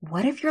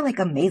what if you're like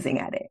amazing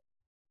at it?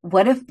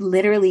 What if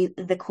literally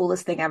the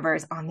coolest thing ever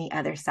is on the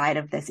other side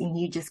of this and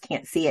you just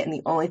can't see it? And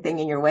the only thing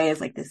in your way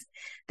is like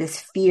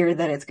this fear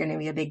that it's going to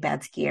be a big,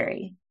 bad,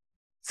 scary.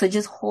 So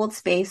just hold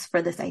space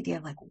for this idea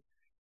of like,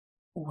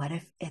 what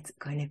if it's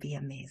going to be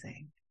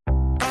amazing?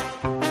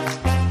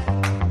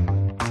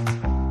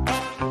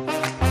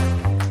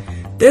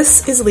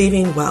 This is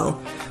Leaving Well,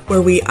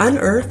 where we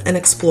unearth and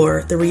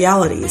explore the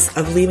realities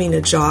of leaving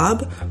a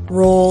job,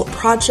 role,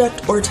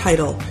 project, or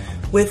title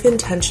with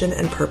intention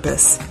and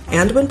purpose,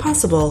 and when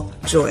possible,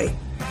 joy.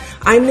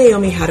 I'm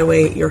Naomi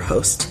Hadaway, your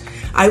host.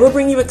 I will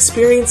bring you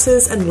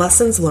experiences and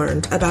lessons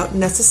learned about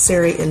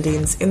necessary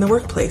endings in the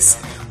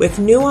workplace, with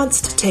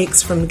nuanced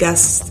takes from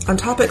guests on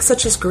topics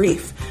such as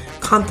grief,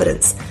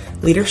 confidence,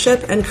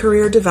 leadership, and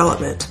career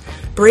development.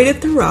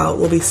 Braided throughout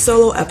will be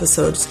solo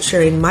episodes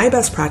sharing my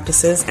best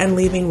practices and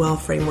Leaving Well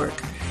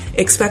framework.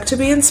 Expect to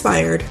be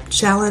inspired,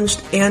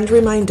 challenged, and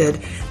reminded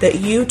that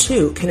you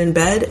too can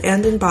embed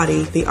and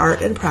embody the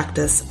art and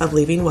practice of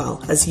leaving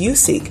well as you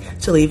seek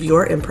to leave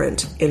your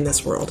imprint in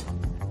this world.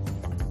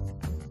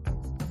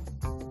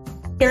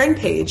 Karyn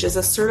Paige is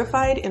a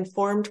certified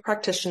informed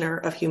practitioner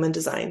of human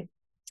design,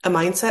 a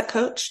mindset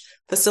coach,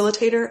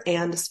 facilitator,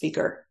 and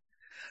speaker.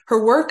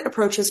 Her work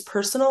approaches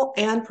personal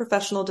and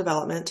professional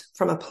development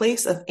from a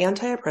place of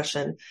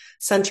anti-oppression,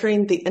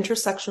 centering the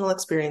intersectional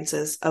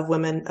experiences of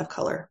women of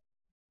color.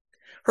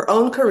 Her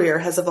own career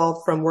has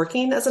evolved from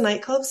working as a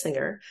nightclub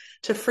singer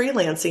to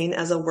freelancing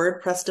as a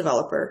WordPress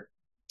developer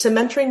to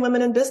mentoring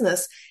women in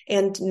business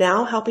and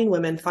now helping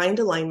women find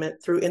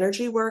alignment through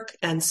energy work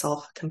and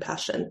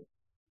self-compassion.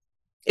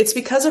 It's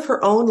because of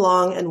her own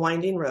long and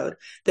winding road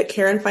that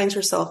Karyn finds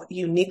herself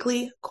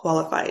uniquely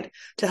qualified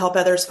to help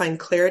others find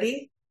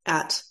clarity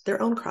at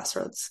their own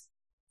crossroads.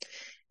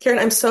 Karyn,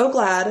 I'm so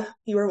glad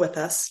you are with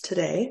us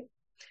today.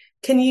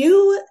 Can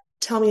you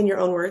tell me in your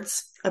own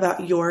words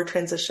about your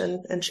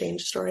transition and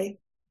change story?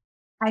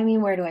 I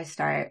mean, where do I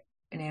start,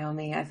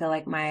 Naomi? I feel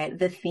like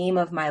the theme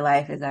of my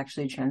life is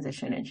actually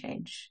transition and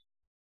change.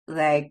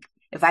 Like,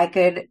 if I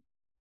could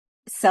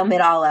sum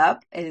it all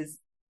up,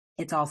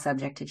 it's all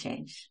subject to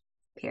change,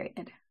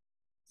 period.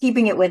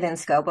 Keeping it within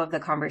scope of the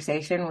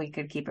conversation, we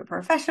could keep it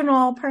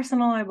professional,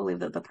 personal. I believe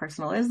that the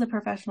personal is the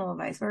professional,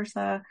 vice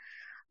versa.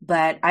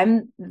 But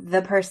I'm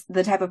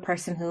the type of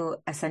person who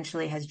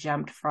essentially has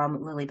jumped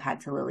from lily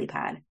pad to lily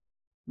pad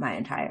my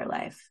entire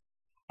life.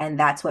 And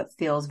that's what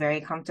feels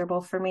very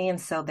comfortable for me. And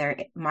so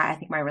I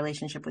think my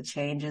relationship with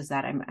change is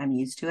that I'm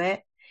used to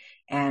it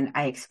and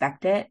I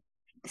expect it.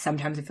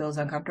 Sometimes it feels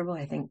uncomfortable.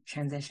 I think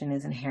transition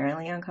is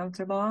inherently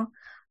uncomfortable.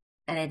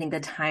 And I think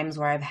the times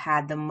where I've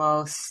had the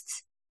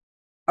most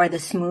or the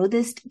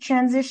smoothest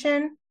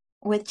transition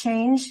with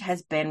change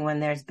has been when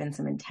there's been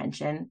some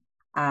intention.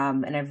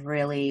 And I've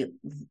really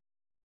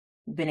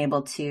been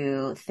able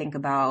to think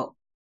about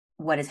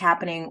what is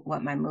happening,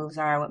 what my moves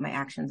are, what my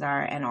actions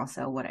are, and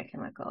also what I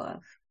can let go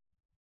of.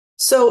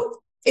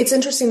 So it's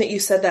interesting that you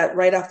said that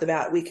right off the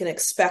bat. We can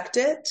expect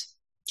it,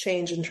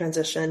 change and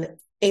transition,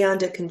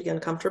 and it can be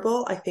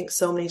uncomfortable. I think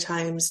so many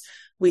times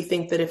we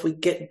think that if we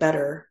get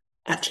better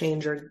at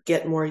change or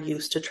get more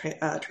used to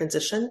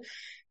transition,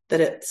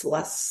 that it's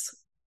less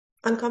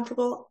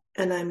uncomfortable.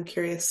 And I'm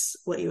curious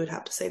what you would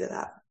have to say to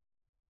that.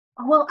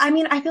 Well, I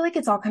mean, I feel like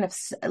it's all kind of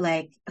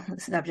like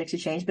subject to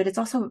change, but it's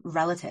also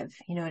relative.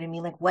 You know what I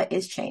mean? Like, what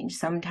is change?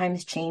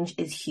 Sometimes change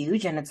is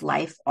huge and it's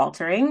life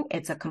altering.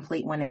 It's a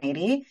complete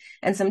 180.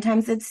 And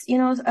sometimes it's,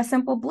 a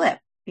simple blip,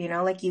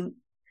 like you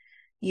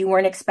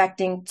weren't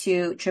expecting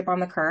to trip on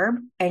the curb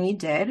and you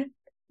did.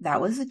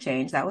 That was a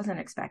change. That was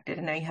unexpected.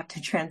 And now you have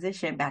to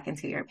transition back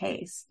into your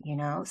pace,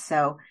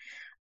 So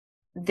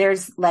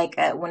there's like,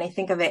 when I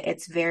think of it,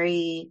 it's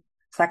very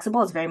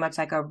flexible. It's very much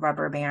like a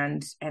rubber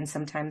band. And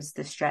sometimes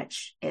the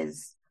stretch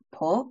is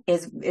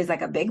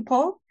like a big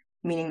pull,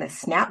 meaning the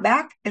snap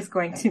back is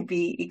going to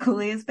be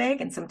equally as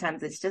big. And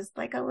sometimes it's just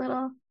like a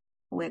little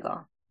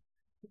wiggle.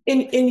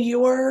 In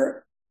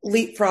your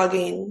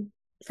leapfrogging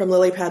from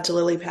lily pad to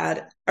lily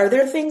pad, are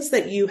there things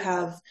that you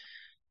have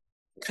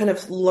kind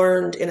of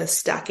learned in a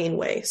stacking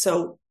way?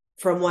 So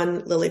from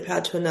one lily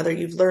pad to another,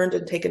 you've learned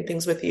and taken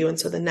things with you. And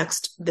so the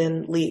next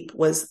then leap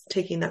was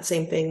taking that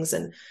same things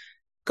and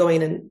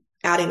going and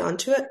adding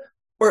onto it?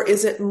 Or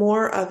is it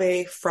more of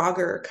a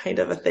Frogger kind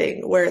of a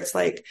thing where it's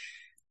like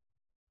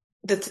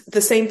the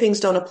same things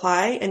don't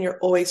apply and you're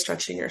always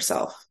stretching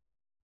yourself?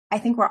 I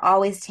think we're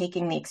always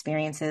taking the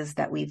experiences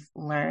that we've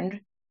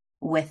learned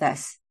with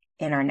us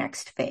in our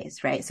next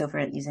phase, right? So for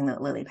using the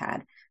lily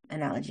pad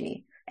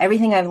analogy,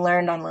 everything I've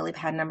learned on lily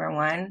pad number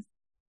 1,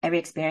 every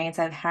experience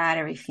I've had,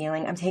 every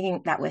feeling, I'm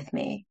taking that with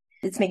me.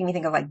 It's making me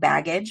think of like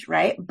baggage,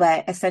 right?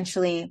 But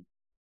essentially,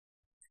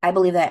 I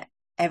believe that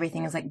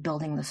everything is like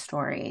building the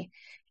story.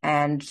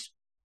 And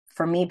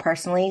for me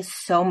personally,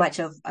 so much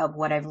of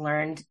what I've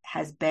learned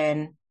has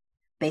been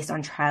based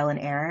on trial and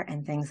error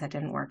and things that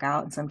didn't work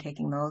out. And so I'm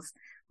taking those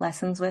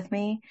lessons with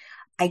me.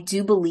 I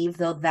do believe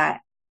though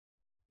that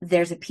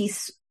there's a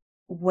piece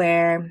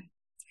where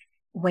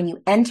when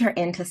you enter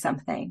into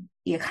something,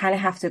 you kind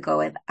of have to go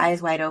with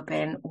eyes wide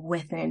open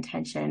with an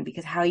intention,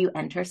 because how you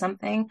enter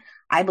something,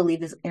 I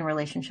believe, is in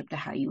relationship to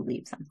how you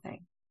leave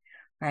something.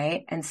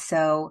 Right. And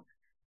so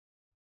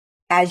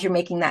as you're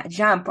making that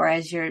jump, or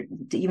as you're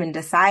even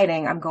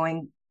deciding, I'm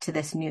going to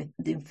this new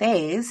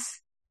phase,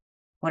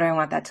 what do I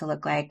want that to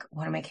look like?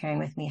 What am I carrying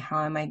with me?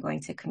 How am I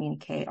going to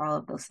communicate all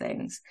of those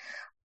things?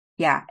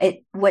 Yeah,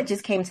 what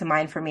just came to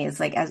mind for me is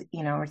like, as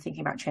you know, we're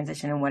thinking about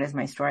transition and what is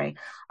my story.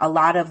 A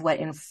lot of what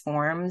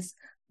informs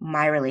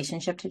my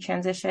relationship to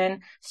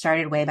transition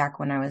started way back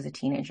when I was a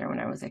teenager, when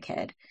I was a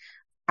kid.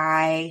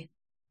 I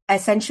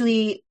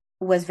essentially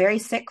was very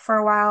sick for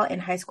a while in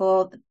high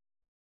school.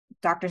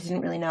 Doctors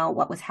didn't really know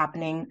what was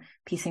happening,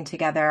 piecing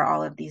together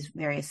all of these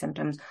various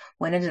symptoms.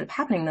 What ended up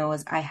happening, though,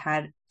 was I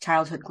had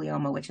childhood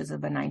glioma, which is a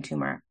benign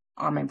tumor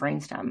on my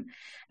brainstem.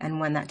 And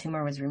when that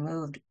tumor was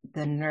removed,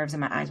 the nerves in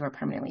my eyes were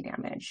permanently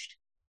damaged.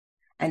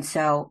 And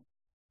so,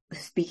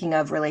 speaking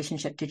of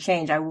relationship to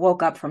change, I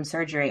woke up from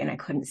surgery and I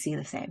couldn't see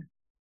the same,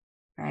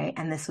 right?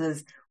 And this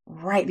was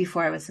right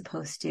before I was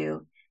supposed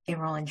to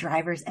enroll in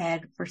driver's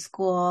ed for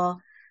school.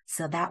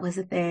 So that was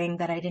a thing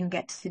that I didn't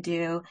get to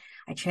do.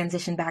 I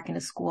transitioned back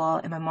into school,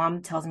 and my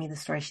mom tells me the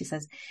story. She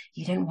says,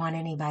 you didn't want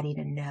anybody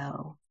to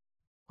know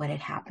what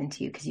had happened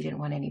to you because you didn't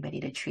want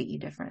anybody to treat you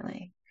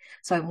differently.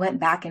 So I went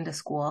back into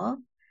school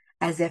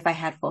as if I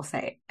had full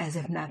sight, as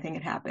if nothing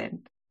had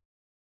happened.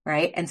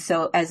 Right. And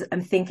so as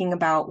I'm thinking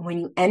about when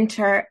you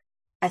enter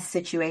a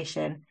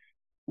situation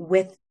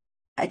with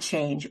a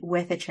change,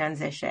 with a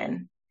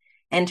transition,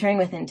 entering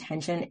with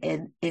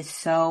intention is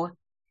so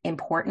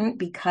important,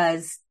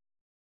 because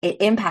it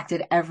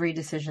impacted every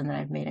decision that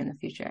I've made in the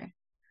future.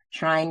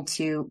 Trying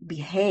to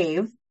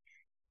behave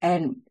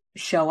and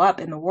show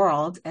up in the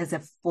world as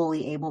a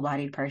fully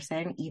able-bodied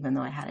person, even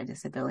though I had a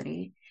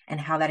disability, and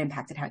how that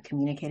impacted how I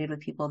communicated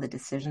with people, the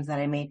decisions that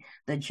I made,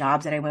 the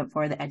jobs that I went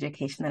for, the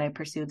education that I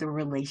pursued, the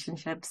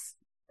relationships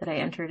that I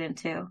entered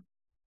into.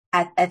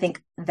 I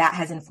think that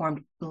has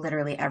informed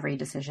literally every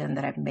decision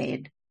that I've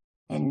made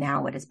in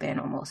now what has been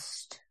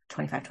almost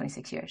 25,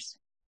 26 years.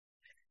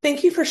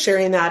 Thank you for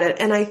sharing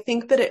that. And I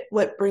think that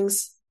what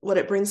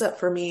it brings up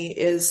for me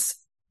is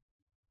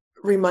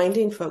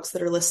reminding folks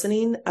that are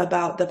listening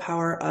about the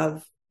power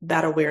of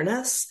that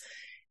awareness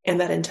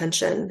and that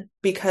intention,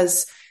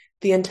 because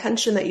the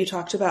intention that you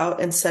talked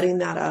about and setting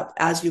that up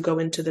as you go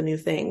into the new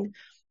thing,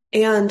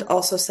 and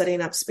also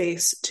setting up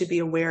space to be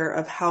aware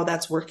of how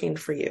that's working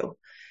for you.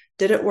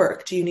 Did it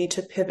work? Do you need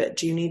to pivot?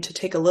 Do you need to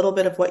take a little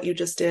bit of what you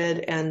just did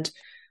and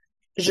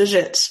zhuzh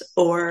it,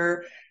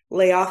 or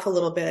lay off a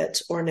little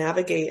bit, or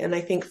navigate? And I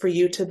think for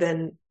you to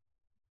then,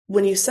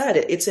 when you said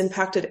it, it's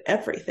impacted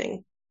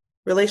everything,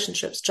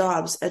 relationships,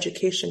 jobs,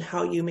 education,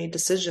 how you made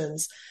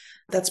decisions.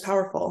 That's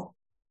powerful.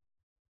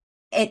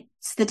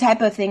 It's the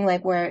type of thing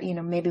like where, you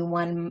know, maybe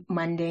one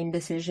mundane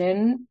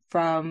decision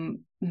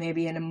from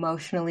maybe an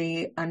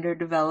emotionally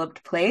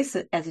underdeveloped place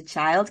as a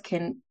child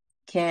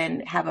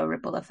can have a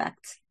ripple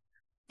effect.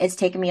 It's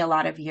taken me a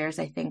lot of years,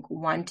 I think,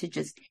 one, to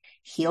just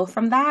heal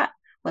from that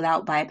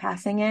without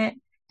bypassing it,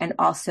 and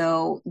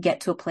also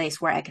get to a place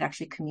where I could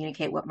actually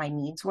communicate what my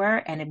needs were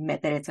and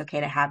admit that it's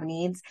okay to have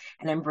needs,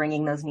 and I'm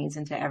bringing those needs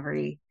into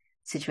every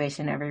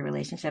situation, every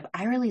relationship.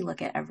 I really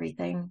look at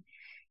everything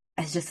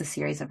as just a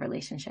series of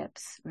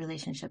relationships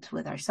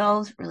with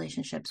ourselves,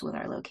 relationships with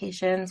our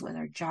locations, with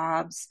our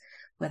jobs,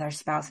 with our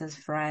spouses,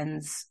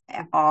 friends,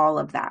 all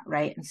of that,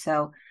 right? And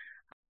so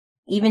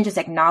even just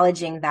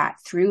acknowledging that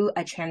through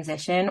a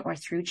transition or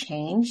through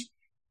change,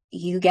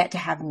 you get to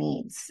have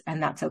needs,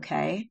 and that's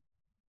okay.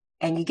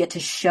 And you get to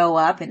show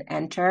up and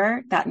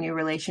enter that new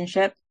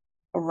relationship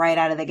right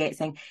out of the gate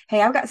saying,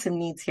 hey, I've got some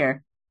needs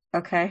here.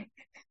 Okay.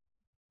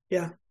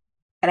 Yeah.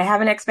 And I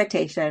have an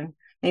expectation.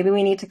 Maybe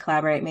we need to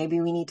collaborate. Maybe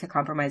we need to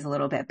compromise a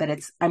little bit, but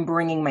I'm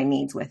bringing my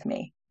needs with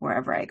me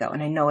wherever I go.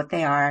 And I know what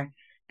they are.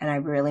 And I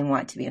really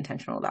want to be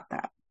intentional about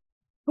that.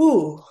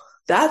 Ooh,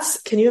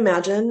 can you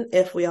imagine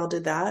if we all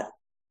did that?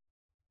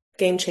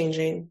 Game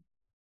changing.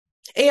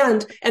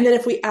 And then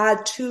if we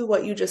add to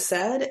what you just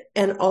said,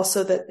 and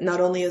also that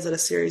not only is it a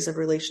series of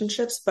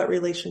relationships, but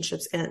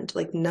relationships end,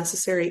 like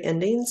necessary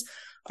endings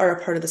are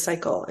a part of the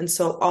cycle. And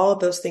so all of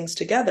those things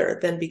together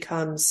then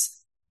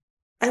becomes,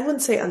 I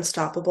wouldn't say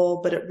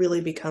unstoppable, but it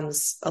really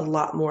becomes a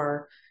lot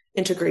more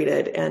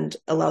integrated and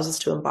allows us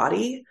to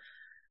embody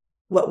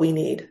what we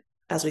need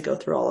as we go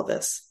through all of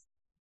this.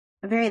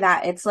 Very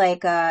that. It's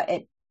like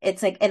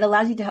it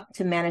allows you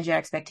to manage your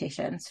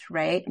expectations,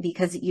 right?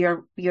 Because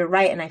you're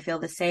right, and I feel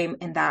the same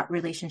in that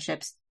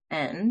relationships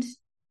end,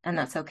 and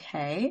that's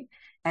okay.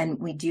 And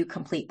we do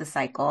complete the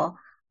cycle.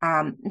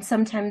 And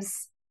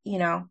sometimes, you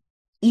know,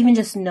 even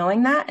just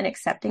knowing that and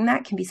accepting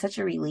that can be such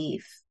a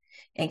relief,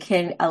 and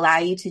can allow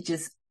you to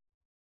just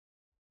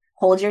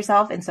hold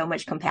yourself in so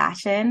much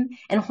compassion,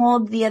 and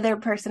hold the other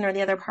person or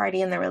the other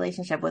party in the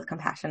relationship with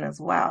compassion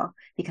as well,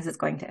 because it's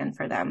going to end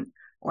for them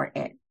or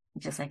it,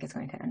 just like it's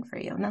going to end for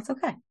you. And that's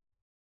okay.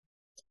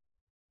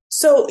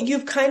 So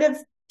you've kind of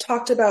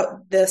talked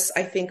about this,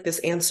 I think, this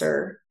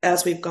answer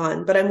as we've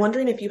gone, but I'm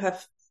wondering if you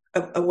have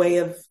a way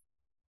of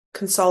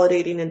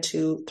consolidating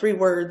into 3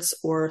 words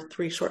or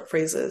 3 short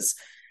phrases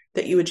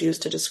that you would use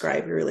to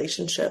describe your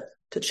relationship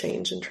to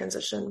change and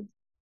transition?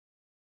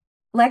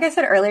 Like I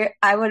said earlier,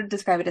 I would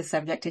describe it as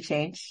subject to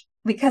change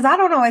because I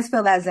don't always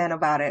feel that zen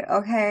about it.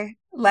 Okay.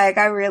 Like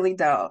I really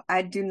don't.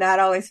 I do not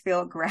always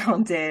feel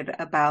grounded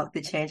about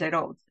the change.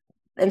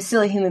 I'm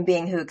still a human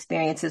being who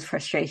experiences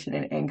frustration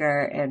and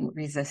anger and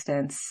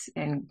resistance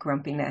and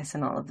grumpiness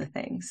and all of the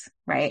things.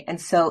 Right. And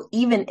so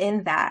even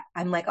in that,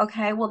 I'm like,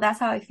 okay, well, that's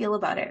how I feel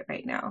about it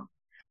right now.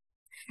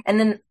 And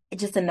then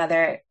just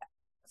another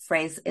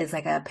phrase is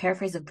like a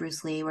paraphrase of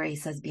Bruce Lee where he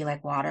says, be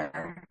like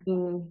water.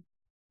 Mm.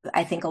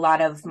 I think a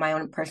lot of my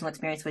own personal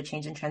experience with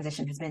change and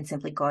transition has been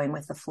simply going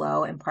with the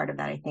flow. And part of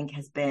that, I think,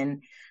 has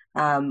been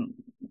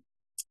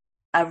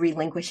a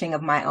relinquishing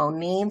of my own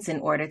needs in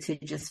order to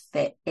just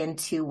fit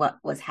into what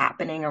was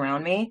happening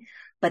around me.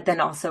 But then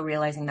also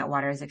realizing that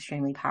water is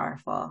extremely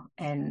powerful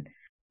and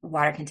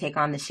water can take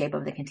on the shape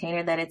of the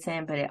container that it's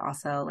in, but it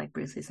also, like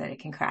Bruce Lee said, it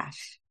can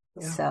crash.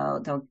 Yeah.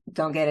 So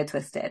don't get it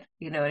twisted.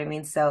 You know what I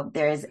mean? So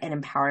there is an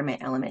empowerment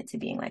element to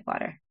being like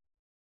water.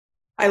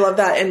 I love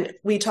that. And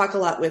we talk a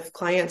lot with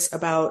clients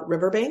about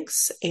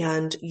riverbanks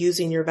and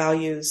using your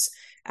values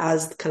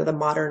as kind of the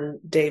modern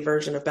day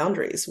version of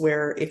boundaries,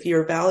 where if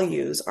your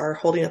values are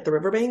holding up the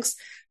riverbanks,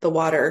 the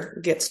water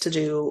gets to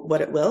do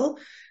what it will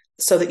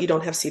so that you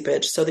don't have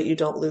seepage, so that you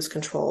don't lose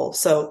control.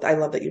 So I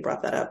love that you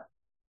brought that up.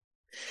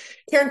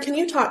 Karyn, can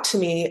you talk to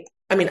me?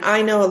 I mean,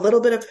 I know a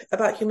little bit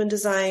about human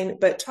design,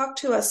 but talk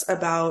to us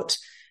about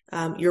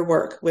your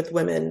work with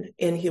women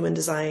in human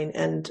design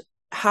and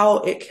how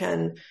it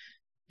can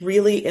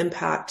really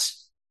impact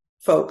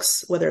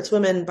folks, whether it's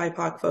women,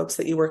 BIPOC folks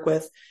that you work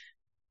with,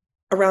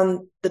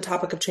 around the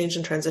topic of change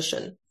and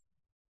transition.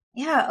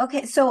 Yeah.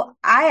 Okay. So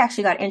I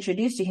actually got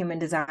introduced to human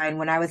design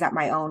when I was at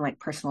my own like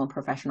personal and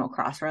professional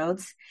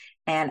crossroads.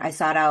 And I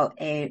sought out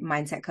a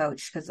mindset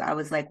coach because I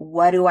was like,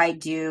 what do I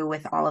do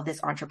with all of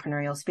this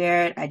entrepreneurial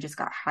spirit? I just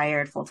got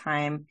hired full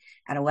time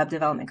at a web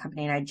development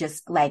company. And I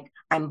just like,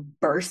 I'm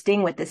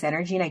bursting with this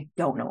energy and I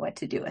don't know what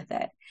to do with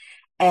it.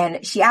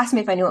 And she asked me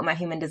if I knew what my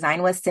human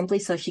design was simply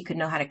so she could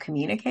know how to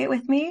communicate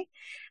with me.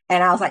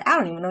 And I was like, I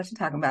don't even know what you're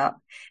talking about.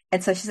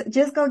 And so she said,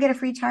 just go get a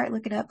free chart,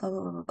 look it up, blah,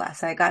 blah, blah, blah, blah.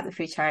 So I got the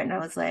free chart and I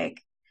was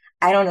like,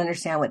 I don't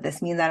understand what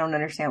this means. I don't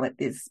understand what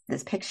this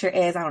picture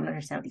is. I don't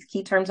understand what these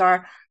key terms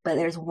are. But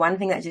there's one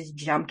thing that just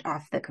jumped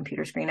off the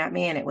computer screen at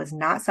me, and it was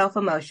not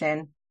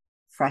self-emotion,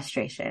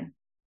 frustration.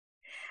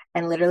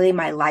 And literally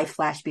my life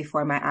flashed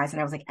before my eyes. And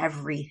I was like,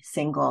 every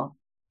single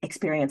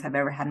experience I've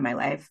ever had in my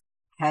life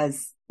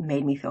has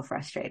made me feel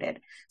frustrated.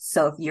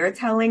 So if you're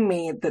telling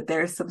me that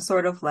there's some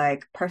sort of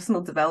like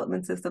personal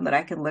development system that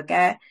I can look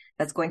at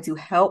that's going to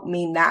help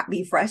me not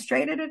be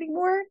frustrated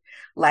anymore,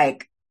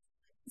 like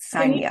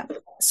sign me up.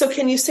 So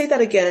can you say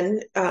that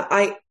again?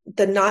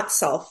 The not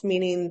self,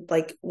 meaning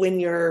like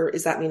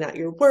does that mean at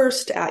your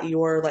worst, at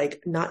your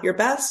like not your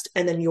best,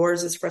 and then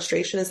yours is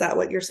frustration? Is that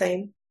what you're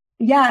saying?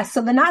 Yeah.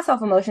 So the not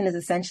self emotion is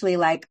essentially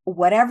like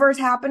whatever's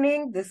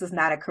happening, this is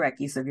not a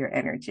correct use of your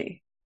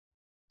energy.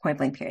 Point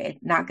blank period.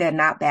 Not good,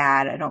 not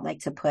bad. I don't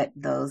like to put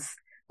those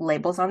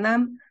labels on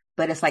them,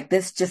 but it's like,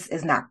 this just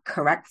is not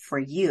correct for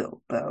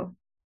you, boo.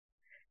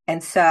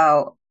 And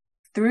so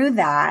through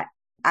that,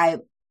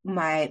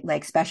 my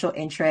like special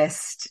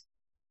interest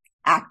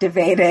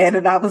activated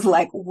and I was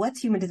like, what's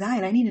human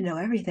design? I need to know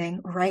everything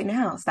right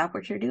now. Stop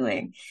what you're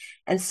doing.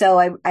 And so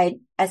I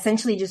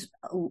essentially just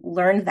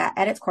learned that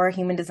at its core,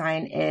 human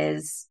design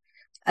is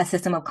a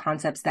system of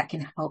concepts that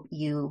can help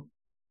you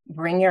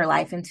bring your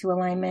life into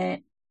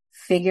alignment,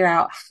 figure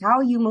out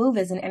how you move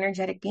as an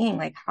energetic being.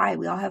 Like, hi,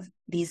 we all have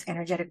these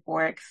energetic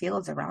auric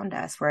fields around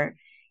us. We're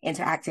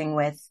interacting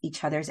with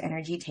each other's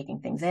energy,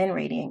 taking things in,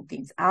 radiating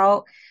things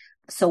out.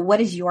 So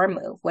what is your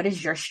move? What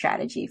is your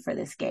strategy for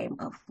this game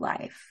of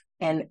life?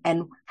 And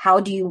how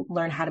do you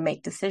learn how to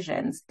make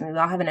decisions? And we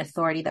all have an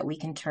authority that we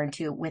can turn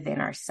to within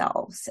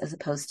ourselves, as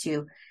opposed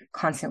to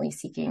constantly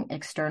seeking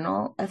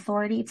external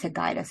authority to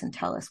guide us and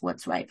tell us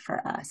what's right for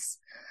us.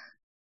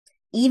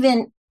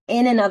 Even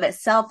in and of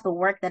itself, the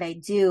work that I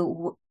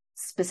do,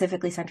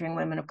 specifically centering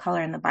women of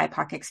color and the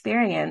BIPOC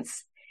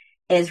experience,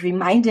 is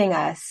reminding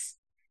us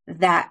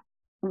that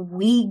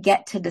we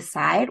get to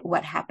decide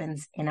what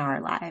happens in our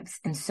lives.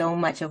 And so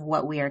much of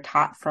what we are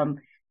taught from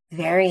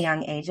very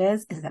young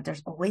ages is that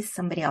there's always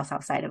somebody else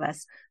outside of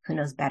us who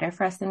knows better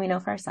for us than we know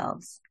for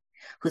ourselves,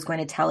 who's going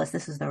to tell us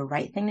this is the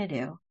right thing to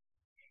do.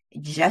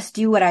 Just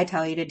do what I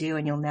tell you to do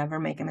and you'll never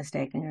make a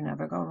mistake and you'll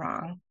never go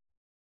wrong.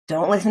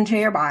 Don't listen to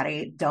your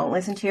body. Don't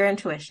listen to your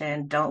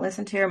intuition. Don't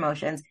listen to your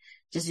emotions.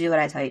 Just do what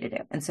I tell you to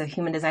do. And so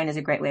human design is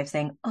a great way of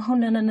saying, oh,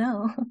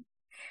 no.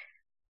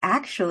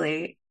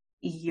 Actually,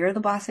 you're the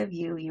boss of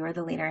you. You are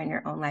the leader in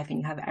your own life and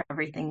you have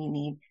everything you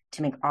need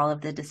to make all of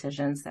the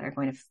decisions that are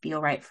going to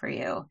feel right for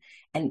you.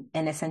 And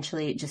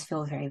essentially just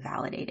feel very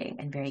validating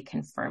and very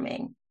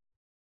confirming.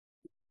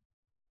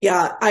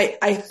 Yeah,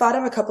 I thought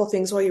of a couple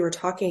things while you were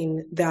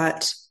talking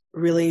that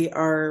really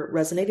are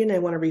resonating. I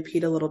want to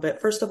repeat a little bit.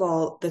 First of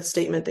all, the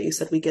statement that you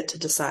said we get to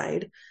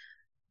decide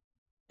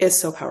is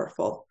so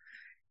powerful.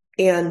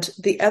 And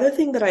the other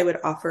thing that I would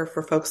offer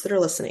for folks that are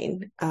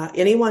listening,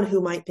 anyone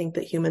who might think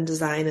that human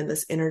design and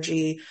this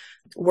energy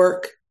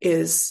work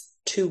is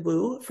too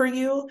woo for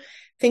you,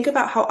 think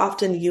about how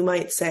often you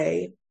might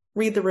say,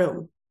 read the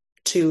room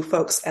to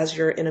folks as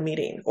you're in a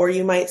meeting, or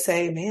you might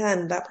say,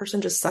 man, that person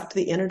just sucked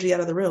the energy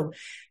out of the room.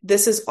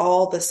 This is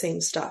all the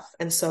same stuff.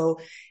 And so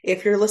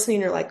if you're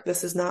listening, you're like,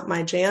 this is not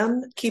my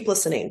jam, keep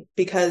listening,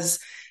 because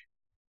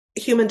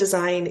human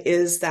design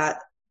is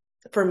that.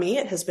 For me,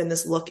 it has been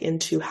this look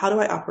into how do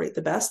I operate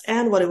the best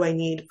and what do I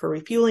need for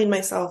refueling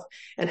myself,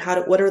 and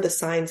what are the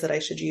signs that I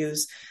should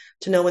use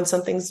to know when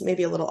something's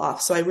maybe a little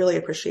off. So I really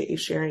appreciate you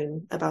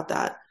sharing about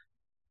that.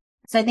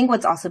 So I think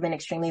what's also been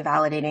extremely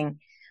validating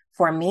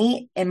for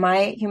me in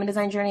my human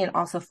design journey, and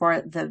also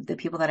for the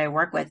people that I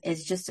work with,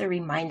 is just a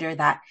reminder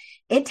that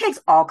it takes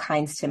all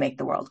kinds to make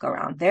the world go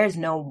round. There's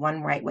no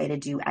one right way to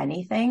do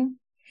anything.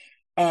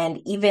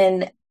 And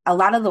even a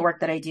lot of the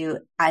work that I do,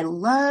 I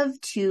love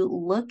to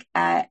look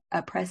at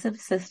oppressive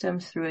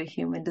systems through a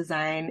human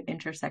design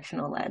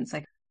intersectional lens.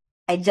 Like,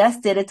 I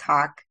just did a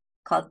talk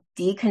called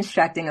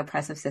Deconstructing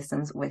Oppressive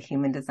Systems with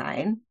Human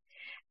Design.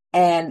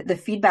 And the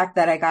feedback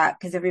that I got,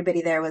 because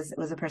everybody there was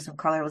a person of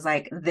color, was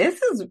like,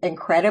 this is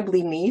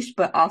incredibly niche,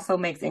 but also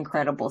makes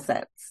incredible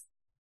sense.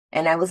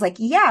 And I was like,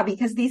 yeah,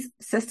 because these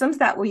systems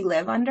that we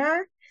live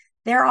under,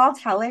 they're all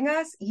telling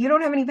us, you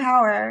don't have any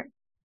power.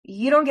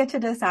 You don't get to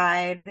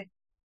decide.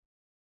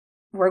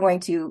 We're going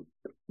to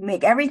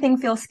make everything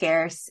feel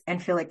scarce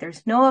and feel like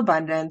there's no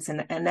abundance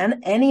and then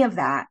any of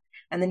that.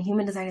 And then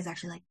human design is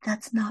actually like,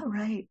 that's not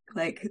right.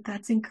 Like,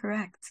 that's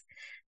incorrect.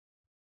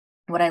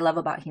 What I love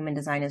about human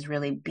design is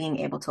really being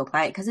able to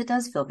apply it, because it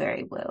does feel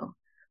very woo,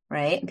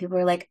 right? And people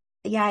are like,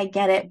 yeah, I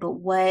get it,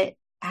 but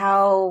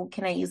how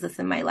can I use this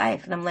in my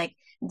life? And I'm like,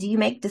 do you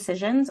make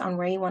decisions on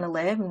where you want to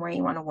live and where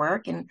you want to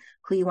work and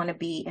who you want to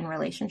be in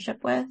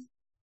relationship with?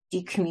 Do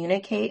you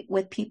communicate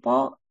with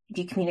people?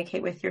 Do you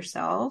communicate with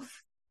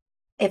yourself?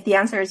 If the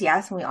answer is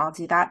yes, and we all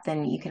do that,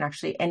 then you can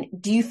actually, and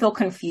do you feel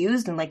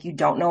confused and like you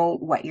don't know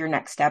what your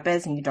next step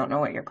is, and you don't know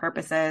what your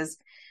purpose is?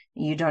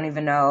 You don't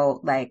even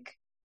know like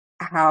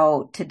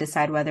how to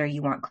decide whether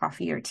you want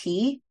coffee or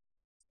tea?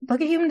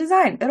 Look at human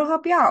design. It'll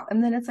help you out.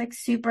 And then it's like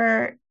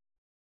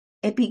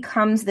it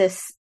becomes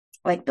this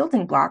like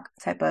building block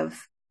type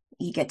of,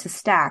 you get to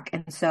stack.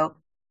 And so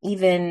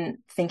even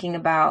thinking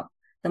about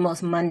the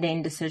most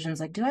mundane decisions,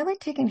 like, do I like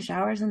taking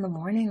showers in the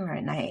morning or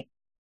at night?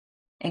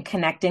 And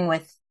connecting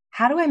with,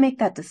 how do I make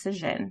that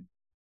decision?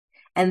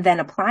 And then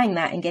applying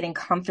that and getting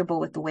comfortable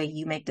with the way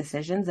you make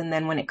decisions. And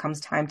then when it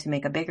comes time to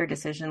make a bigger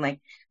decision, like,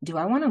 do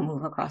I want to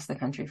move across the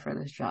country for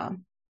this job?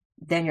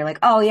 Then you're like,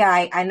 oh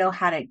yeah, I know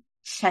how to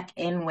check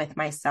in with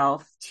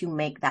myself to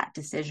make that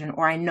decision,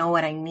 or I know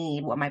what I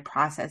need, what my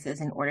process is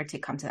in order to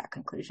come to that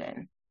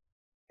conclusion.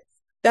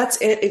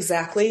 That's it,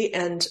 exactly.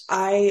 And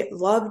I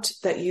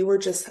loved that you were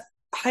just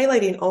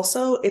highlighting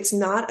also, it's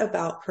not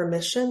about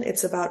permission,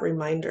 it's about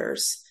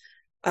reminders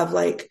of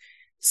like,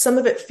 some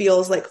of it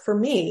feels like, for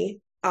me,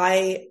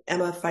 I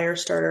am a fire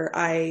starter.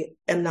 I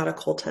am not a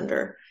coal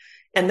tender.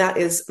 And that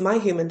is my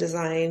human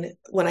design.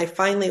 When I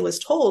finally was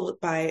told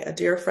by a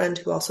dear friend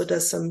who also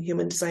does some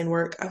human design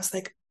work, I was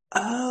like,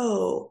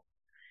 oh,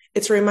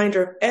 it's a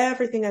reminder of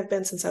everything I've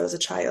been since I was a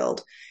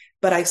child,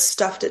 but I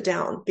stuffed it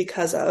down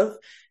because of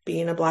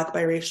being a Black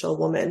biracial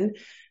woman,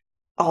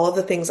 all of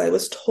the things I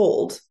was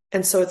told.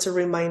 And so it's a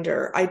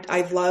reminder.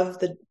 I love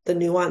the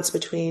nuance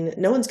between,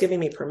 no one's giving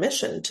me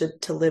permission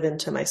to live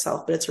into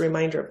myself, but it's a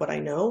reminder of what I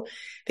know.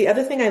 The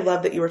other thing I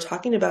love that you were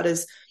talking about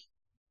is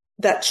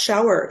that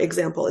shower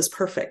example is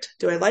perfect.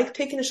 Do I like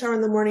taking a shower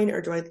in the morning, or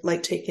do I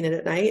like taking it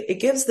at night? It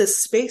gives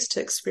this space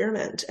to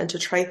experiment and to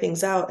try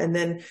things out, and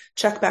then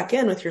check back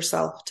in with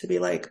yourself to be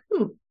like,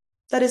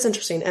 that is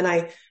interesting. And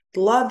I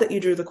love that you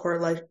drew the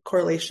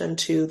correlation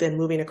to then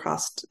moving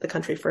across the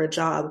country for a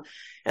job.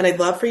 And I'd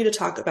love for you to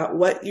talk about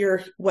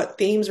what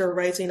themes are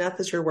rising up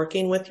as you're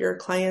working with your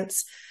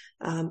clients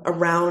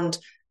around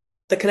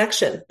the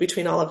connection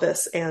between all of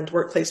this and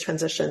workplace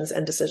transitions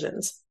and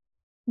decisions.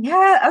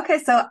 Yeah.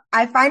 Okay. So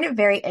I find it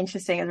very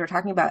interesting as we're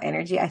talking about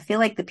energy. I feel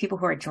like the people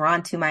who are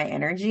drawn to my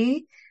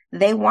energy,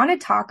 they want to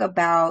talk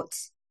about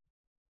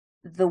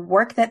the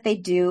work that they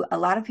do. A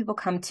lot of people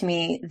come to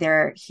me,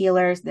 they're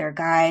healers, they're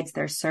guides,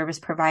 they're service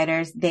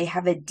providers. They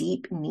have a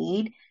deep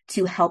need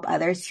to help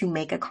others to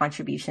make a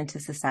contribution to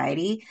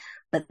society,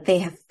 but they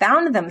have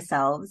found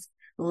themselves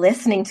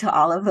listening to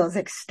all of those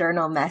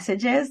external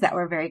messages that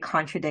were very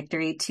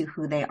contradictory to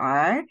who they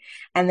are.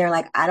 And they're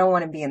like, I don't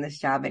want to be in this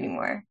job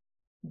anymore,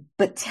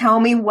 but tell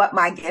me what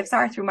my gifts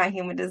are through my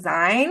human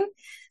design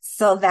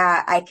so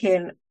that I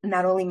can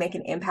not only make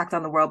an impact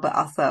on the world, but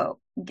also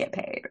get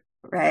paid.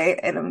 Right.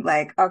 And I'm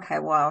like, okay,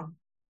 well,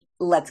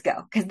 let's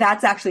go. Because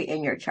that's actually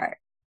in your chart.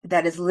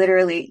 That is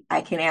literally,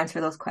 I can answer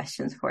those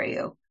questions for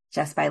you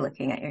just by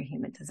looking at your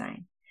human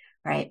design.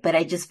 Right. But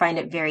I just find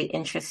it very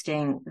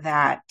interesting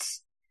that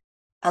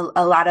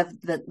a lot of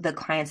the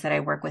clients that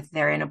I work with,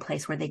 they're in a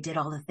place where they did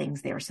all the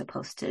things they were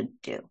supposed to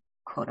do,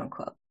 quote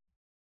unquote.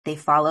 They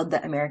followed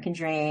the American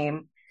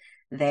dream.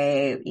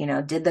 They,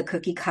 did the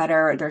cookie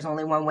cutter. There's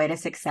only one way to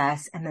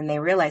success. And then they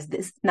realize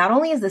this, not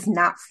only is this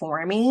not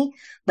for me,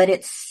 but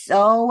it's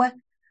so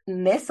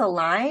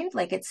misaligned.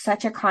 Like it's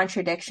such a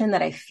contradiction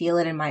that I feel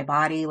it in my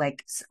body.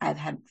 Like I've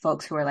had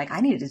folks who are like,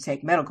 I needed to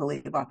take medical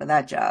leave off of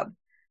that job.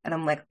 And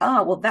I'm like,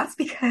 oh, well, that's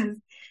because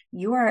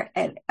you are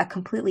a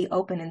completely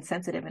open and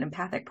sensitive and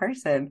empathic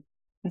person.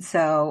 And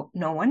so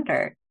no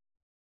wonder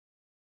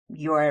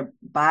your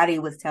body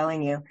was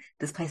telling you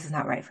this place is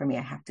not right for me.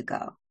 I have to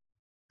go,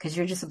 because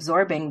you're just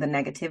absorbing the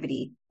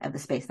negativity of the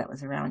space that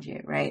was around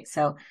you. Right.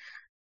 So,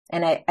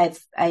 and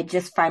I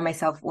just find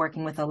myself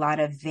working with a lot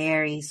of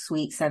very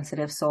sweet,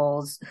 sensitive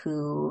souls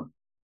who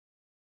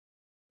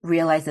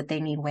realize that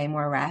they need way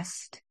more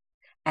rest,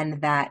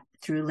 and that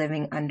through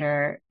living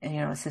under,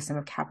 a system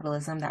of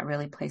capitalism that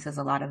really places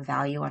a lot of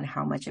value on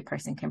how much a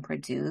person can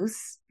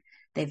produce,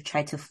 they've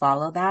tried to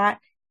follow that,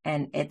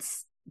 and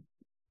it's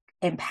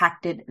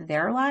impacted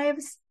their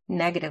lives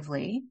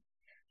negatively.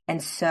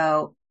 And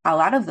so a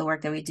lot of the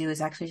work that we do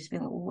is actually just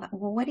being, well,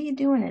 what are you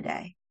doing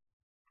today?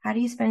 How do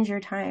you spend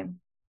your time?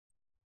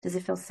 Does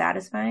it feel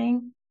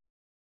satisfying?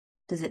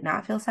 Does it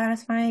not feel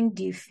satisfying?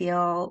 Do you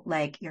feel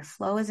like your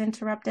flow is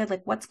interrupted?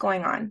 Like what's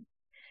going on?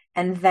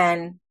 And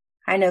then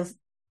kind of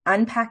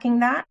unpacking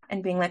that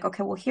and being like,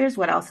 okay, well, here's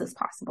what else is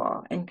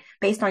possible. And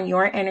based on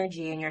your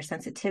energy and your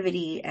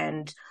sensitivity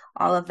and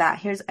all of that,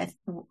 here's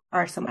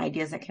are some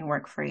ideas that can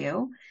work for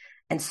you.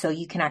 And so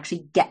you can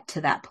actually get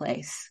to that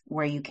place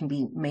where you can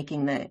be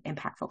making the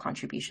impactful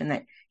contribution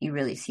that you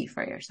really see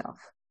for yourself.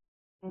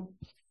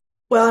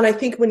 Well, and I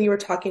think when you were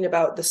talking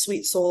about the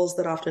sweet souls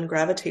that often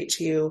gravitate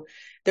to you,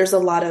 there's a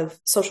lot of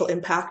social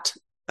impact,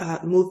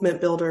 movement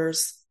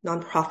builders,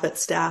 nonprofit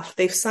staff.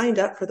 They've signed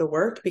up for the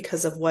work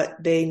because of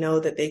what they know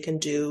that they can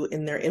do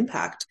in their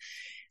impact.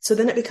 So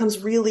then it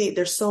becomes really,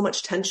 there's so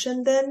much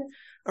tension then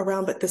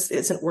around, but this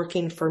isn't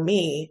working for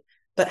me.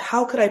 But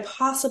how could I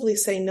possibly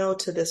say no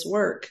to this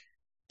work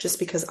just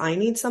because I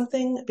need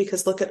something?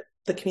 Because look at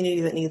the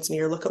community that needs me,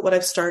 or look at what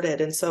I've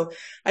started. And so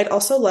I'd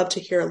also love to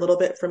hear a little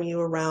bit from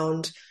you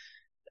around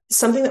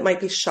something that might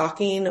be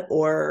shocking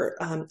or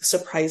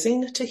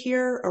surprising to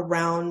hear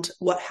around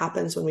what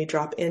happens when we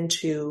drop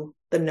into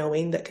the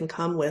knowing that can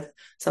come with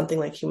something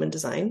like human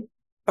design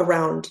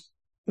around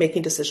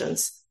making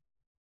decisions.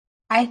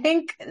 I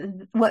think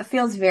what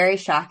feels very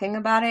shocking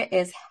about it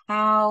is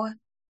how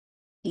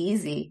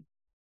easeful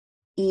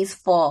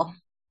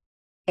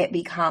it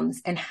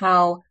becomes, and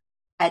how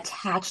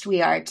attached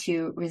we are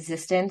to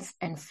resistance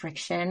and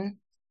friction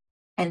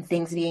and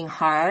things being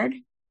hard,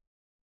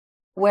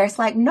 where it's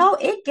like, no,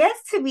 it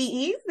gets to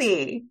be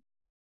easy.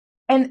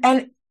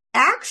 And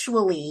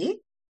actually,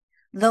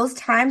 those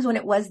times when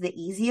it was the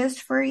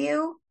easiest for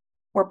you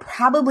were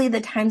probably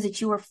the times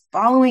that you were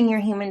following your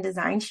human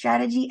design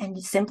strategy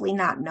and simply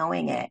not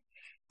knowing it.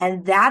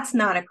 And that's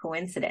not a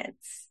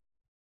coincidence.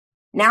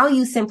 Now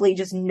you simply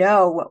just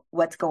know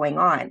what's going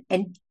on,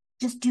 and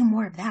just do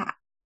more of that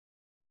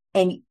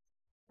and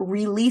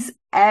release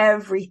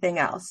everything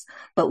else.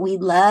 But we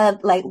love,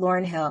 like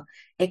Lauryn Hill,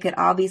 it could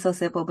all be so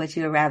simple, but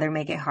you would rather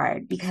make it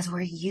hard because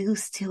we're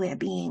used to it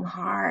being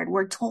hard.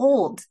 We're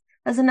told.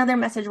 That's another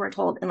message we're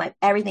told in life.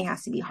 Everything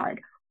has to be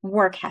hard.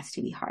 Work has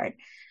to be hard.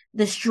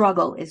 The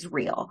struggle is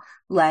real.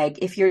 Like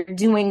if you're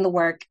doing the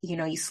work,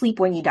 you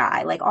sleep when you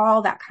die, like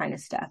all that kind of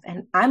stuff.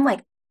 And I'm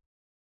like,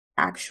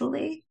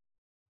 actually,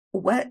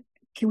 what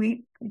can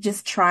we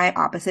just try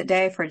opposite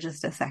day for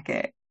just a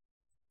second?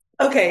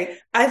 Okay.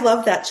 I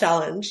love that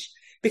challenge,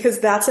 because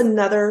that's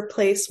another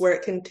place where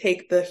it can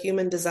take the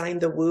human design,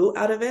 the woo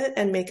out of it,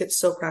 and make it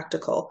so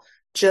practical.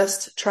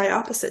 Just try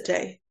opposite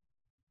day.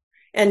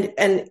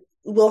 And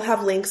we'll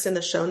have links in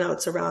the show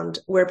notes around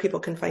where people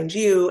can find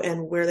you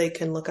and where they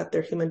can look up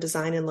their human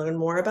design and learn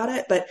more about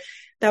it. But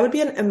that would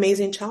be an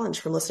amazing challenge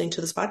from listening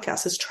to this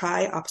podcast, is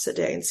try opposite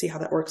day and see how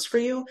that works for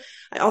you.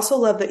 I also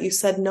love that you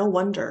said no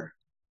wonder,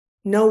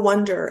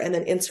 and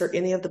then insert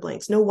any of the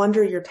blanks. No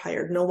wonder you're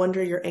tired. No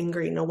wonder you're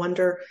angry. No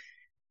wonder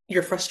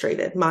you're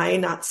frustrated. My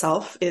not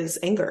self is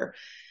anger.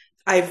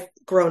 I've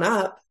grown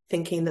up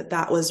thinking that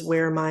that was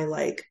where my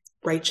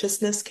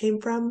righteousness came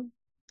from.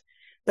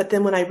 But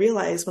then when I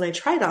realized, when I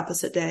tried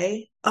opposite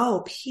day,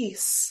 oh,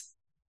 peace.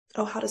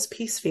 Oh, how does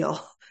peace feel?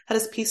 How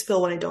does peace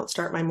feel when I don't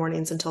start my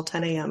mornings until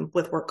 10 a.m.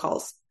 with work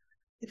calls?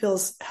 It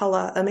feels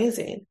hella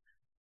amazing.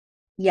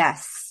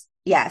 Yes.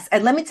 Yes.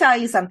 And let me tell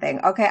you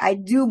something. Okay. I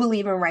do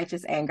believe in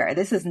righteous anger.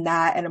 This is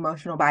not an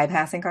emotional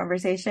bypassing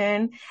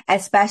conversation.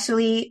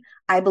 Especially,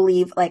 I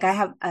believe, I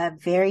have a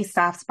very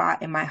soft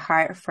spot in my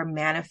heart for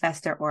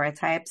manifestor aura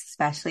types,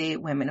 especially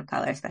women of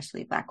color,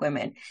 especially Black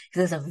women,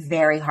 because it's a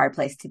very hard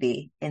place to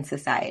be in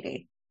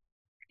society.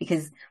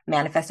 Because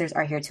manifestors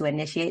are here to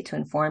initiate, to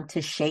inform,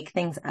 to shake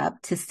things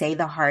up, to say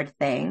the hard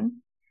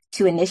thing,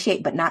 to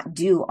initiate, but not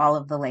do all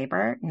of the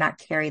labor, not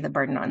carry the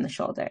burden on the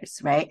shoulders,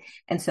 right?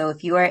 And so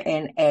if you are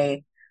in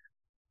a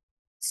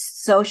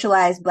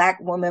socialized Black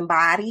woman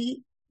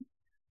body,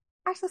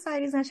 our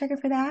society is not checking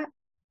for that.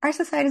 Our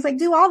society is like,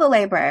 do all the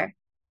labor,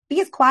 be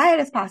as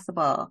quiet as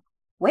possible,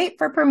 wait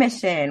for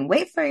permission,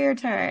 wait for your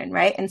turn,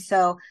 right? And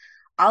so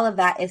all of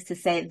that is to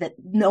say that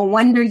no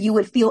wonder you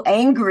would feel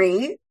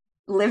angry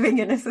living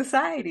in a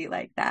society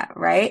like that,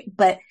 right?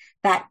 But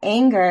that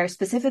anger,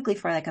 specifically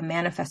for like a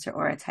manifestor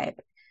aura type,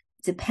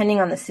 depending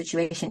on the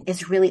situation,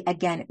 is really,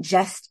 again,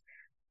 just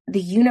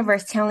the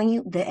universe telling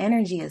you the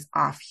energy is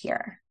off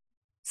here.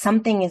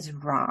 Something is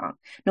wrong.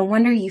 No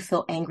wonder you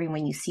feel angry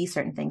when you see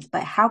certain things,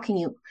 but how can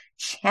you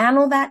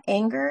channel that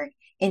anger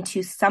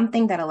into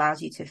something that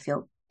allows you to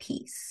feel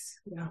peace,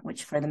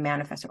 which for the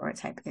manifestor aura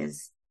type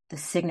is the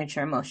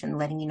signature emotion,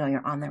 letting you know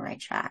you're on the right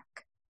track,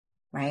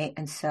 right?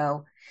 And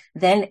so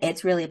then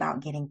it's really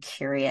about getting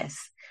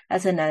curious.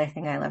 That's another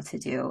thing I love to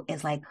do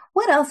is like,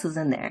 what else is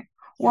in there?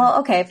 Well,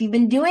 okay, if you've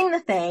been doing the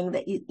thing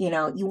that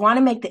you want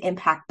to make the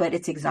impact, but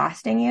it's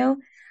exhausting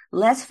you,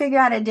 let's figure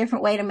out a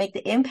different way to make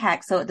the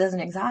impact so it doesn't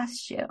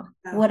exhaust you.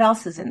 Yeah. What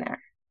else is in there?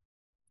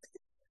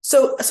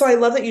 So I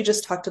love that you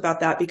just talked about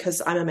that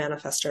because I'm a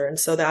manifestor. And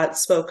so that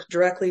spoke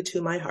directly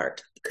to my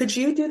heart. Could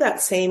you do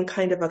that same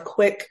kind of a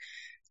quick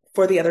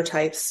for the other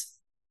types?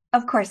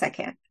 Of course I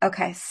can.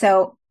 Okay.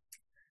 So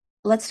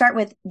let's start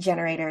with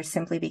generators,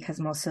 simply because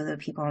most of the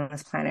people on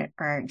this planet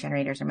are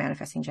generators or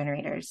manifesting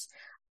generators.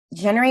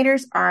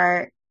 Generators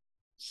are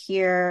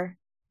here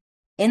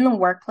in the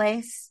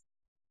workplace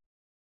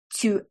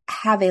to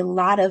have a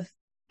lot of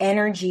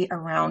energy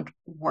around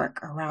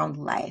work, around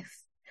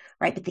life,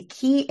 right? But the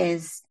key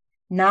is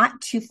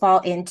not to fall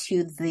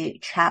into the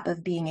trap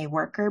of being a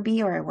worker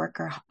bee or a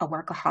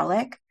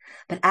workaholic,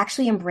 but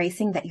actually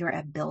embracing that you're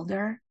a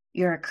builder,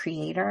 you're a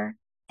creator,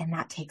 and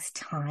that takes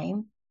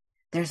time.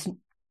 There's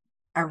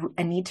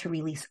a need to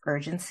release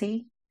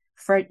urgency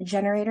for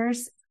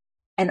generators,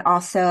 and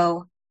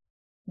also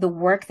the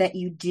work that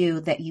you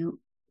do,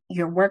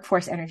 your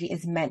workforce energy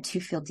is meant to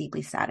feel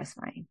deeply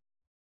satisfying.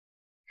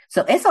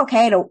 So it's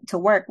okay to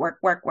work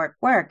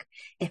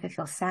if it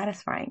feels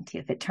satisfying to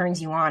you, if it turns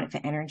you on, if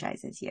it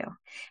energizes you.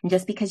 And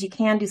just because you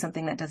can do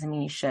something, that doesn't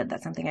mean you should.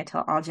 That's something I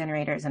tell all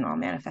generators and all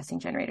manifesting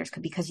generators,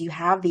 because you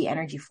have the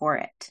energy for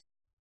it.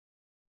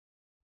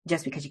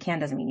 Just because you can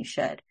doesn't mean you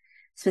should.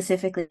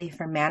 Specifically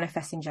for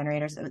manifesting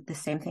generators, the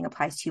same thing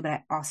applies to you, but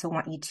I also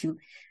want you to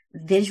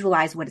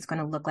visualize what it's going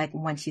to look like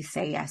once you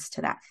say yes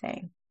to that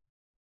thing.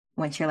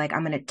 Once you're like,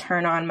 I'm going to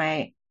turn on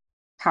my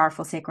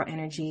powerful sacral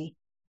energy,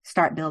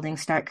 start building,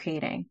 start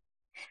creating.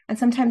 And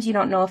sometimes you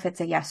don't know if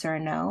it's a yes or a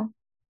no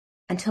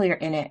until you're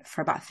in it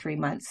for about 3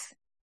 months.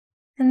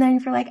 And then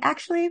if you're like,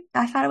 actually,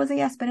 I thought it was a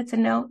yes, but it's a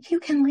no, you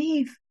can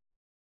leave.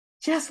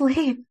 Just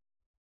leave.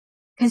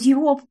 Because you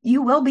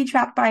will be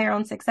trapped by your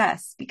own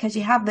success because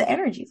you have the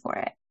energy for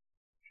it.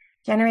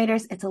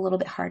 Generators, it's a little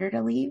bit harder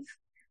to leave.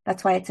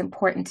 That's why it's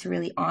important to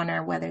really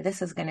honor whether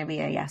this is going to be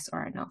a yes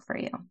or a no for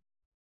you.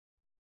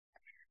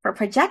 For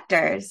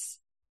projectors,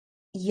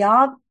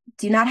 y'all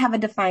do not have a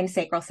defined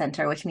sacral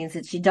center, which means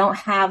that you don't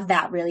have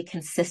that really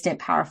consistent,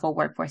 powerful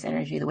workforce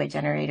energy the way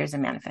generators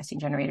and manifesting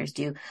generators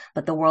do,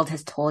 but the world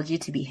has told you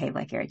to behave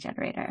like you're a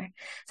generator.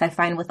 So I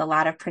find with a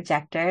lot of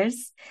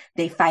projectors,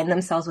 they find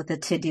themselves with a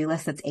to-do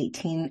list that's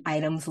 18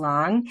 items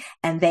long,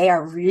 and they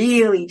are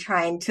really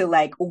trying to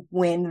like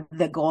win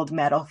the gold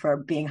medal for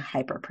being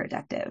hyper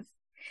productive,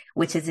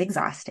 which is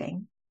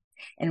exhausting.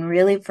 And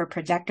really for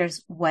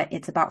projectors, what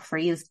it's about for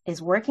you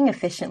is working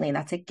efficiently.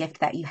 That's a gift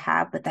that you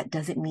have, but that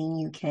doesn't mean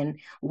you can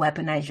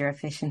weaponize your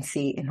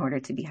efficiency in order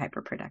to be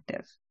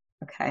hyperproductive.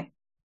 Okay.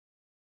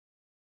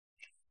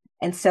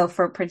 And so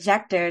for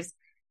projectors,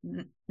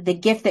 the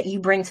gift that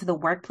you bring to the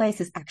workplace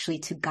is actually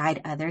to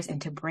guide others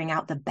and to bring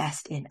out the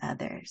best in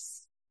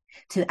others,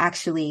 to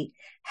actually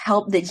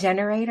help the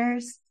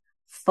generators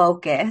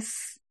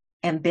focus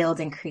and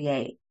build and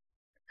create.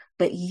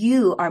 But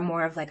you are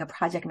more of like a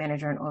project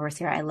manager and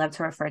overseer. I love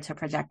to refer to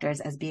projectors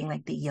as being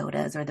like the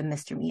Yodas or the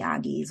Mr.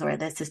 Miyagis or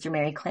the Sister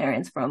Mary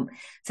Clarence from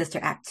Sister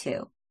Act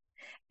 2.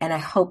 And I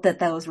hope that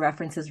those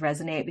references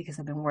resonate, because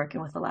I've been working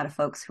with a lot of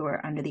folks who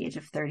are under the age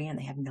of 30 and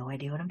they have no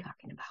idea what I'm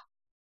talking about.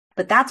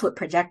 But that's what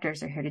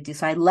projectors are here to do.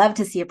 So I love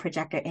to see a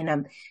projector in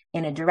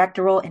a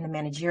director role, in a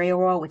managerial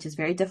role, which is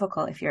very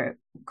difficult if you're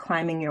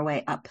climbing your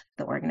way up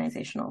the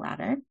organizational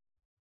ladder.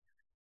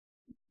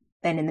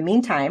 And in the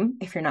meantime,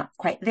 if you're not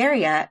quite there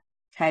yet,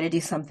 try to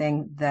do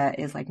something that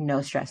is like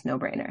no stress, no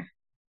brainer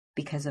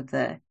because of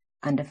the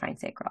undefined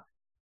sacral.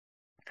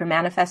 For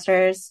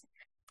manifestors,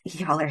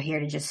 y'all are here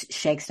to just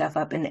shake stuff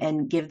up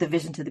and give the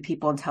vision to the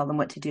people and tell them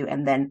what to do,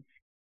 and then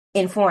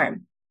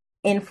inform,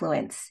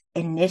 influence,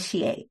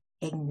 initiate,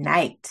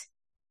 ignite,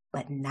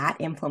 but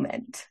not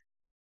implement.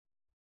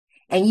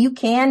 And you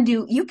can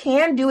do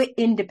it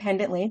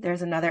independently.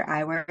 There's another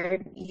I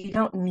word. You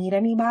don't need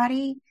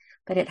anybody,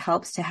 but it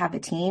helps to have a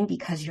team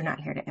because you're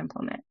not here to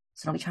implement.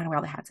 So don't be trying to wear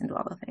all the hats and do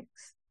all the things.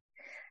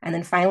 And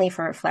then finally,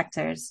 for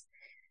reflectors,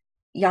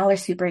 y'all are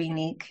super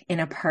unique. In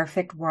a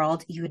perfect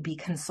world, you would be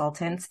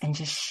consultants and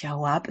just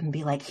show up and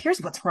be like,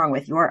 here's what's wrong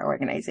with your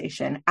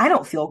organization. I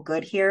don't feel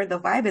good here. The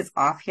vibe is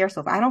off here.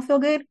 So if I don't feel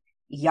good,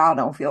 y'all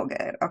don't feel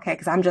good. Okay.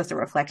 Because I'm just a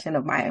reflection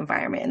of my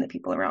environment and the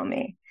people around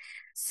me.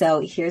 So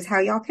here's how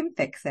y'all can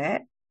fix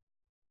it.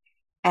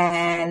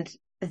 And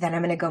then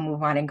I'm going to go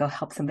move on and go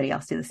help somebody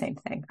else do the same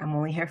thing. I'm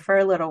only here for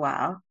a little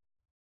while.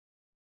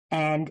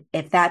 And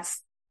if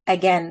that's,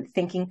 again,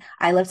 thinking,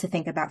 I love to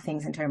think about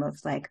things in terms of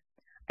like,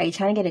 are you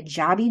trying to get a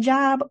jobby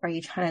job, or are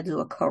you trying to do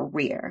a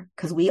career?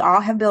 Because we all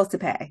have bills to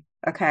pay.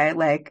 Okay.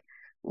 Like,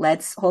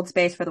 let's hold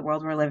space for the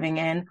world we're living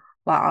in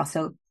while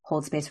also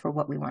hold space for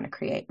what we want to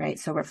create. Right.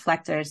 So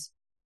reflectors,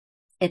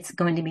 it's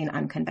going to be an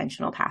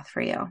unconventional path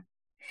for you.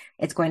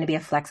 It's going to be a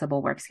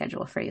flexible work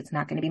schedule for you. It's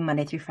not going to be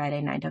Monday through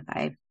Friday, 9 to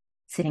 5,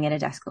 sitting at a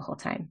desk the whole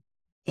time.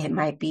 It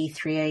might be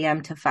 3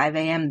 a.m. to 5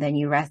 a.m. Then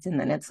you rest. And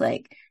then it's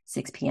like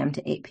 6 p.m.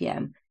 to 8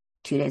 p.m.,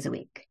 2 days a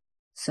week.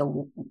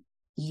 So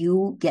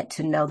you get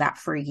to know that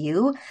for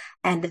you.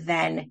 And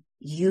then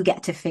you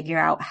get to figure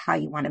out how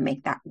you want to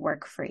make that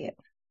work for you.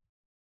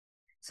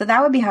 So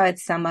that would be how I'd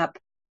sum up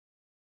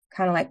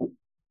kind of like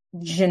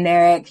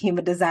generic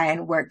human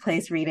design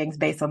workplace readings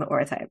based on the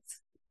aura types.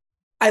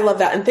 I love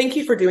that. And thank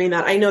you for doing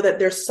that. I know that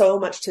there's so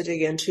much to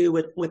dig into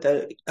with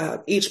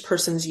each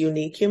person's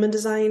unique human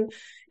design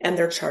and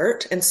their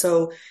chart. And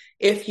so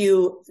if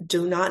you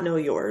do not know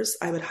yours,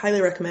 I would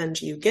highly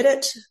recommend you get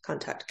it,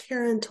 contact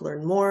Karyn to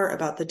learn more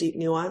about the deep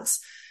nuance.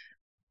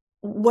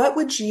 What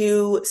would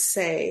you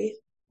say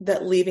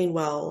that leaving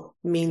well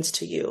means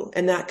to you?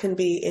 And that can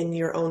be in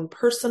your own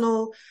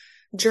personal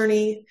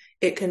journey.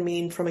 It can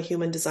mean from a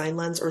human design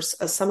lens, or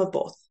a sum of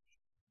both.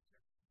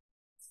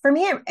 For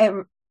me,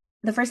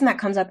 the first thing that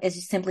comes up is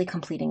just simply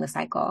completing the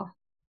cycle,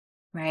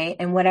 right?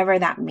 And whatever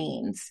that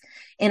means.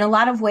 In a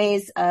lot of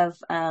ways of,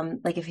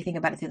 like if you think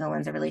about it through the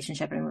lens of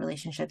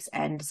relationships,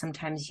 and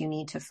sometimes you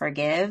need to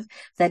forgive.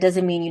 That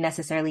doesn't mean you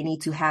necessarily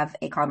need to have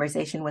a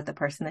conversation with the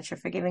person that you're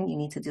forgiving. You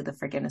need to do the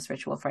forgiveness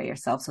ritual for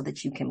yourself so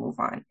that you can move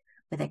on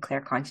with a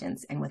clear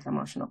conscience and with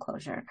emotional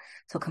closure.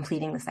 So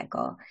completing the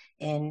cycle,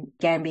 and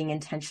again, being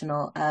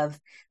intentional of,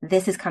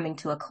 this is coming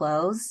to a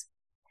close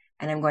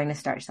and I'm going to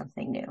start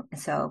something new. And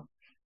so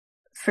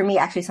for me,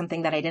 actually,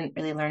 something that I didn't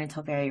really learn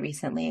until very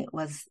recently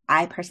was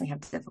I personally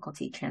have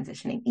difficulty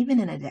transitioning, even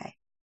in a day.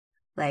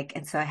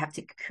 And so I have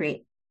to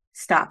create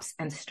stops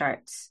and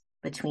starts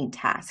between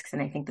tasks.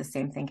 And I think the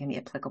same thing can be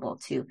applicable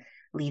to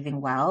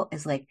leaving well,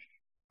 is like,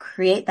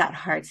 create that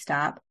hard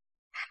stop,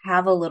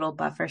 have a little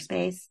buffer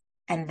space,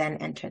 and then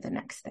enter the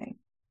next thing.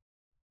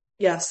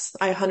 Yes,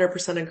 I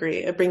 100% agree.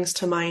 It brings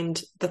to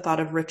mind the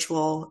thought of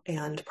ritual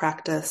and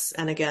practice,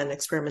 and again,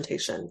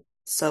 experimentation.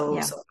 So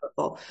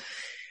powerful.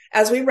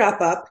 As we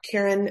wrap up,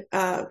 Karyn,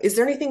 is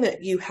there anything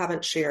that you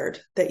haven't shared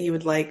that you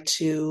would like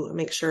to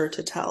make sure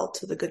to tell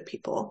to the good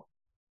people?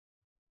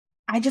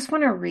 I just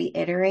want to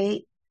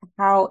reiterate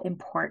how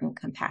important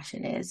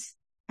compassion is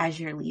as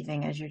you're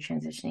leaving, as you're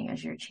transitioning,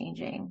 as you're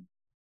changing.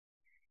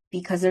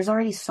 Because there's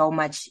already so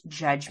much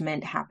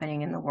judgment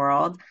happening in the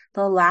world.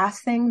 The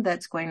last thing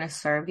that's going to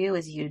serve you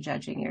is you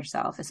judging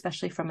yourself,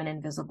 especially from an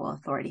invisible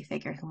authority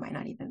figure who might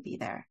not even be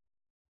there.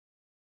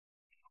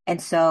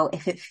 And so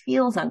if it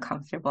feels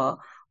uncomfortable,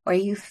 or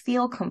you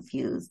feel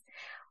confused,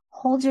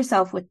 hold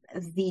yourself with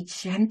the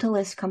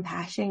gentlest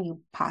compassion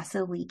you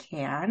possibly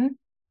can.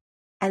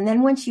 And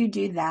then once you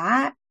do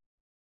that,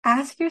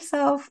 ask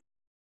yourself,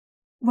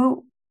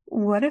 well,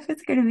 what if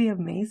it's going to be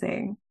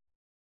amazing?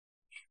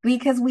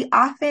 Because we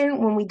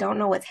often, when we don't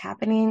know what's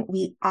happening,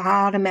 we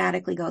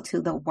automatically go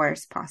to the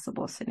worst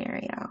possible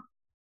scenario.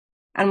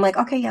 And I'm like,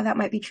 okay, yeah, that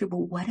might be true, but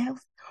what else?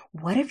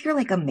 What if you're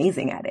like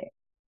amazing at it?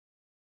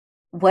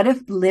 What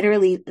if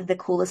literally the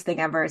coolest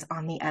thing ever is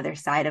on the other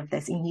side of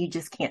this and you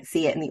just can't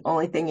see it? And the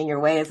only thing in your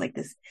way is like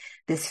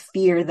this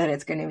fear that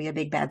it's going to be a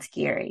big, bad,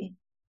 scary.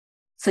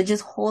 So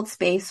just hold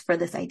space for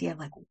this idea of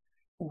like,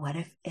 what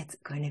if it's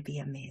going to be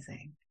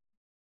amazing?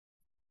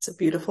 It's a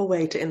beautiful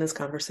way to end this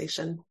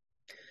conversation.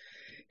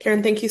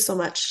 Karyn, thank you so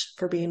much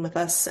for being with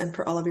us and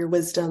for all of your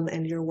wisdom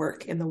and your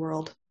work in the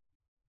world.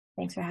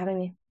 Thanks for having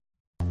me.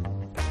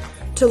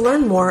 To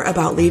learn more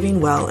about leaving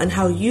well and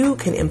how you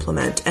can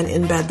implement and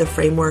embed the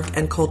framework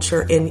and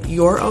culture in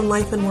your own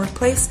life and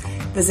workplace,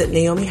 visit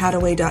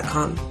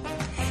NaomiHadaway.com.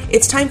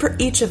 It's time for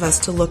each of us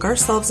to look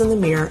ourselves in the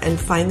mirror and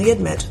finally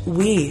admit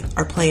we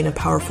are playing a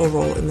powerful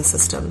role in the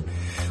system.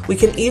 We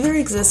can either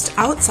exist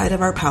outside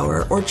of our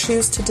power or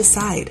choose to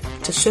decide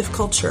to shift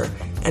culture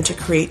and to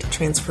create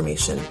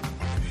transformation.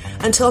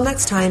 Until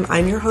next time,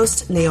 I'm your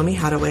host, Naomi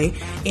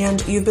Hadaway,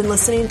 and you've been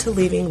listening to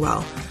Leaving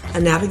Well, a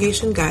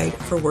navigation guide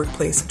for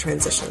workplace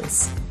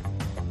transitions.